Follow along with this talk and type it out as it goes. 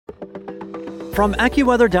From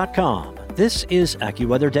AccuWeather.com, this is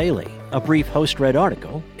AccuWeather Daily, a brief host-read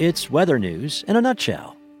article. It's weather news in a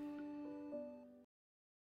nutshell.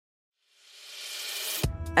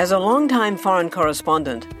 As a longtime foreign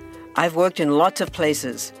correspondent, I've worked in lots of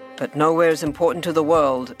places, but nowhere as important to the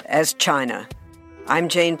world as China. I'm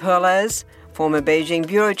Jane Perlez, former Beijing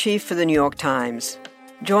bureau chief for the New York Times.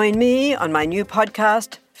 Join me on my new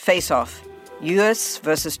podcast, Face Off, U.S.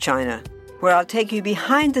 versus China, where I'll take you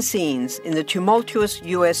behind the scenes in the tumultuous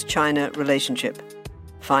U.S.-China relationship.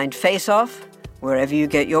 Find Face Off wherever you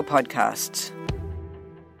get your podcasts.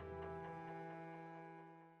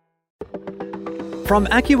 From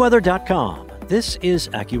AccuWeather.com, this is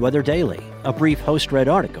AccuWeather Daily, a brief host-read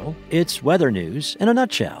article. It's weather news in a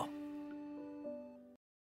nutshell.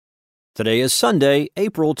 Today is Sunday,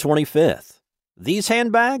 April 25th. These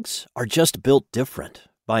handbags are just built different,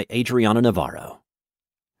 by Adriana Navarro.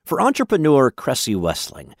 For entrepreneur Cressy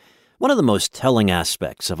Wessling, one of the most telling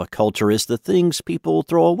aspects of a culture is the things people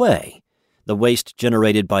throw away. The waste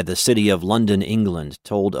generated by the city of London, England,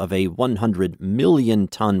 told of a 100 million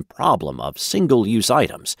ton problem of single-use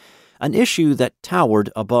items, an issue that towered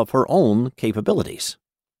above her own capabilities.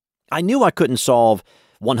 I knew I couldn't solve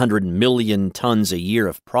 100 million tons a year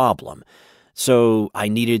of problem, so I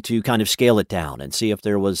needed to kind of scale it down and see if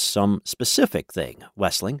there was some specific thing,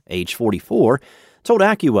 Wessling, age 44, told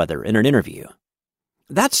AccuWeather in an interview.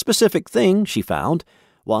 That specific thing, she found,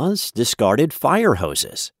 was discarded fire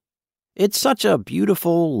hoses. It's such a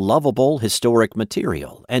beautiful, lovable, historic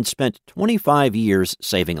material and spent 25 years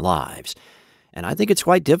saving lives. And I think it's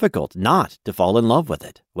quite difficult not to fall in love with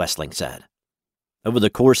it, Wessling said. Over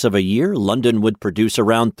the course of a year, London would produce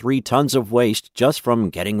around 3 tons of waste just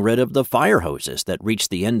from getting rid of the fire hoses that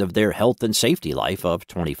reached the end of their health and safety life of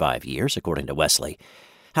 25 years, according to Wesley.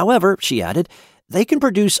 However, she added, they can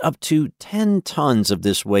produce up to 10 tons of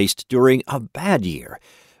this waste during a bad year,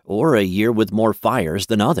 or a year with more fires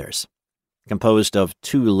than others. Composed of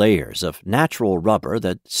 2 layers of natural rubber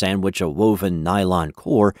that sandwich a woven nylon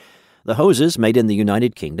core, the hoses made in the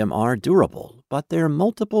United Kingdom are durable, but their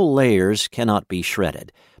multiple layers cannot be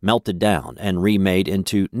shredded, melted down, and remade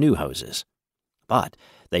into new hoses. But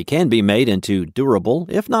they can be made into durable,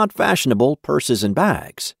 if not fashionable, purses and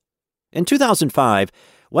bags. In 2005,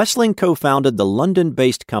 Wessling co-founded the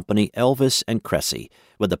London-based company Elvis & Cressy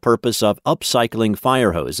with the purpose of upcycling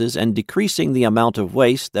fire hoses and decreasing the amount of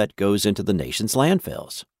waste that goes into the nation's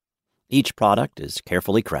landfills. Each product is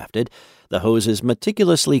carefully crafted, the hoses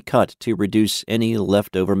meticulously cut to reduce any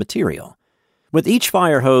leftover material. With each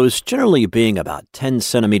fire hose generally being about 10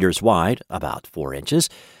 centimeters wide, about 4 inches,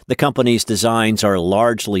 the company's designs are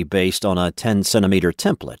largely based on a 10-centimeter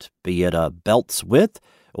template, be it a belt's width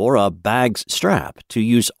or a bag's strap, to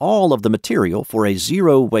use all of the material for a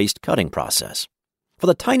zero-waste cutting process. For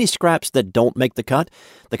the tiny scraps that don't make the cut,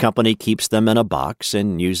 the company keeps them in a box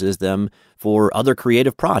and uses them for other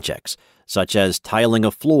creative projects, such as tiling a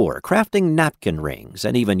floor, crafting napkin rings,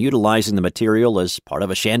 and even utilizing the material as part of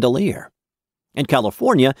a chandelier. In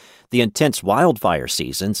California, the intense wildfire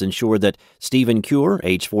seasons ensure that Stephen Cure,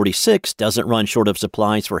 age 46, doesn't run short of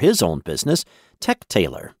supplies for his own business, Tech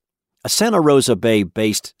Tailor. A Santa Rosa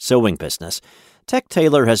Bay-based sewing business, Tech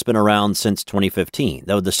Tailor has been around since 2015,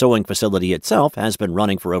 though the sewing facility itself has been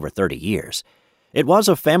running for over 30 years. It was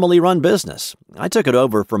a family-run business. I took it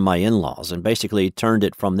over from my in-laws and basically turned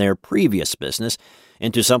it from their previous business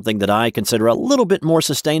into something that I consider a little bit more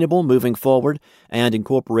sustainable moving forward and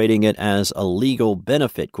incorporating it as a legal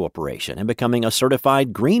benefit corporation and becoming a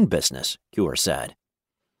certified green business, Cure said.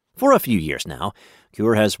 For a few years now,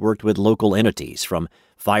 Cure has worked with local entities from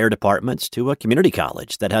fire departments to a community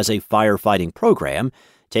college that has a firefighting program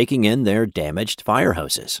taking in their damaged fire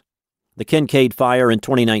hoses. The Kincaid fire in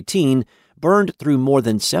 2019 burned through more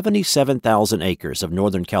than 77,000 acres of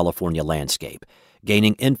Northern California landscape,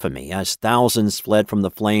 gaining infamy as thousands fled from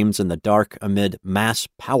the flames in the dark amid mass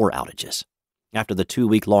power outages. After the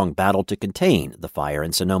 2-week-long battle to contain the fire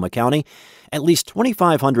in Sonoma County, at least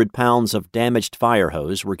 2,500 pounds of damaged fire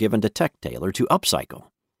hose were given to Tech Tailor to upcycle.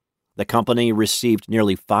 The company received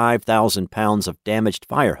nearly 5,000 pounds of damaged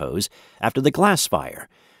fire hose after the Glass Fire,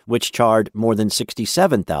 which charred more than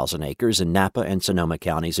 67,000 acres in Napa and Sonoma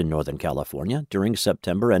counties in Northern California during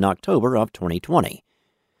September and October of 2020.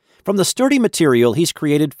 From the sturdy material, he's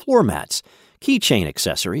created floor mats, keychain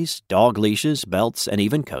accessories, dog leashes, belts, and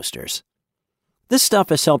even coasters. This stuff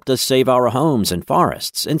has helped us save our homes and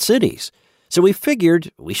forests and cities, so we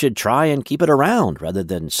figured we should try and keep it around rather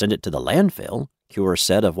than send it to the landfill, Cure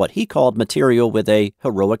said of what he called material with a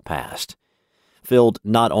heroic past. Filled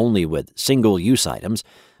not only with single-use items,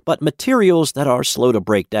 but materials that are slow to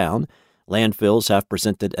break down, Landfills have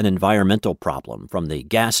presented an environmental problem from the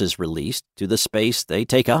gases released to the space they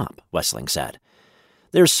take up, Wessling said.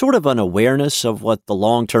 There's sort of an awareness of what the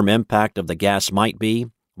long-term impact of the gas might be,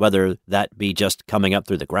 whether that be just coming up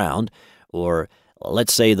through the ground, or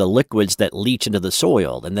let's say the liquids that leach into the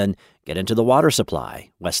soil and then get into the water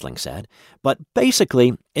supply, Wessling said. But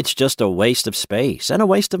basically, it's just a waste of space and a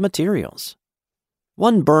waste of materials.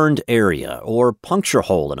 One burned area or puncture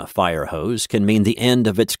hole in a fire hose can mean the end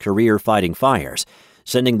of its career fighting fires,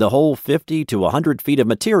 sending the whole 50 to 100 feet of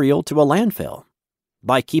material to a landfill.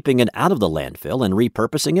 By keeping it out of the landfill and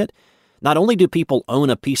repurposing it, not only do people own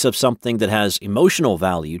a piece of something that has emotional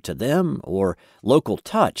value to them or local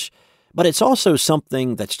touch, but it's also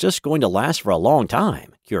something that's just going to last for a long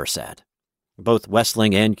time, Cure said. Both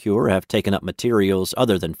Wessling and Cure have taken up materials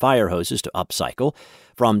other than fire hoses to upcycle,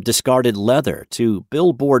 from discarded leather to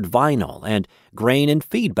billboard vinyl and grain and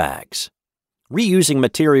feed bags. Reusing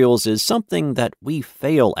materials is something that we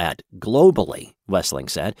fail at globally, Wessling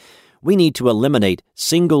said. We need to eliminate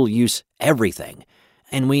single-use everything,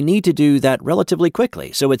 and we need to do that relatively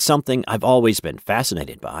quickly, so it's something I've always been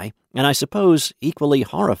fascinated by, and I suppose equally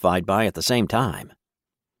horrified by at the same time.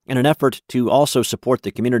 In an effort to also support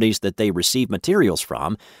the communities that they receive materials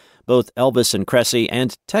from, both Elvis and Cressy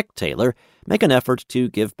and Tech Taylor make an effort to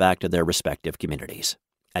give back to their respective communities.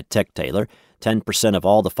 At Tech Taylor, 10% of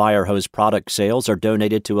all the fire hose product sales are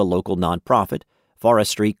donated to a local nonprofit,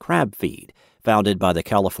 Forestry Crab Feed, founded by the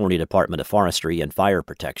California Department of Forestry and Fire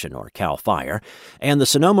Protection, or CAL FIRE, and the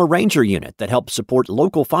Sonoma Ranger Unit that helps support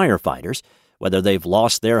local firefighters, whether they've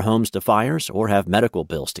lost their homes to fires or have medical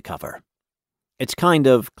bills to cover. It's kind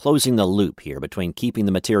of closing the loop here between keeping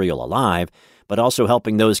the material alive, but also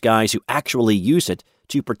helping those guys who actually use it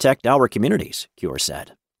to protect our communities, Cure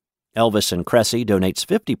said. Elvis and Cressy donates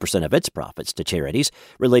 50% of its profits to charities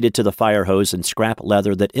related to the fire hose and scrap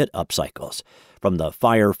leather that it upcycles, from the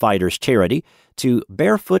Firefighters Charity to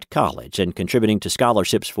Barefoot College and contributing to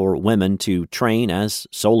scholarships for women to train as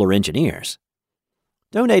solar engineers.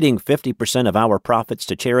 Donating 50% of our profits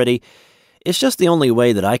to charity is just the only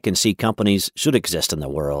way that I can see companies should exist in the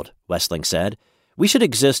world, Wessling said. We should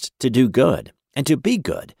exist to do good, and to be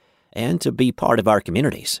good, and to be part of our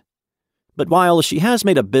communities. But while she has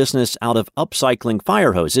made a business out of upcycling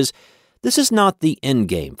fire hoses, this is not the end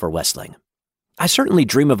game for Wessling. I certainly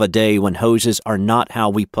dream of a day when hoses are not how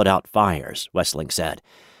we put out fires, Wessling said.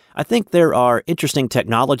 I think there are interesting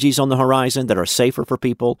technologies on the horizon that are safer for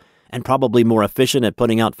people and probably more efficient at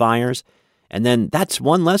putting out fires, and then that's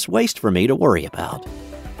one less waste for me to worry about.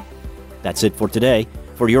 That's it for today.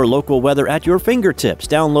 For your local weather at your fingertips,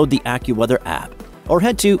 download the AccuWeather app or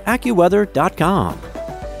head to AccuWeather.com.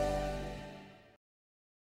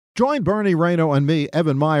 Join Bernie Rayno and me,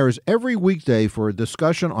 Evan Myers, every weekday for a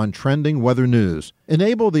discussion on trending weather news.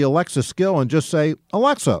 Enable the Alexa skill and just say,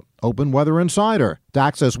 "Alexa, open Weather Insider." To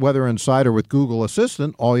access Weather Insider with Google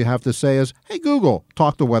Assistant, all you have to say is, "Hey Google,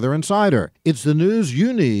 talk to Weather Insider." It's the news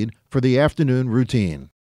you need for the afternoon routine.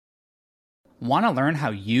 Want to learn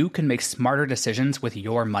how you can make smarter decisions with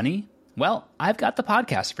your money? Well, I've got the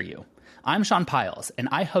podcast for you. I'm Sean Piles, and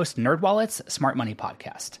I host NerdWallet's Smart Money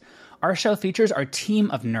Podcast. Our show features our team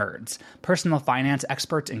of nerds, personal finance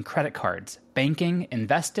experts in credit cards, banking,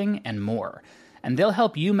 investing, and more. And they'll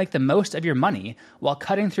help you make the most of your money while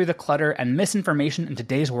cutting through the clutter and misinformation in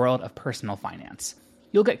today's world of personal finance.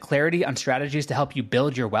 You'll get clarity on strategies to help you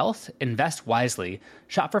build your wealth, invest wisely,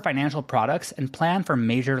 shop for financial products, and plan for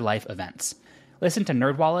major life events. Listen to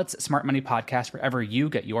NerdWallet's Smart Money Podcast wherever you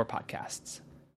get your podcasts.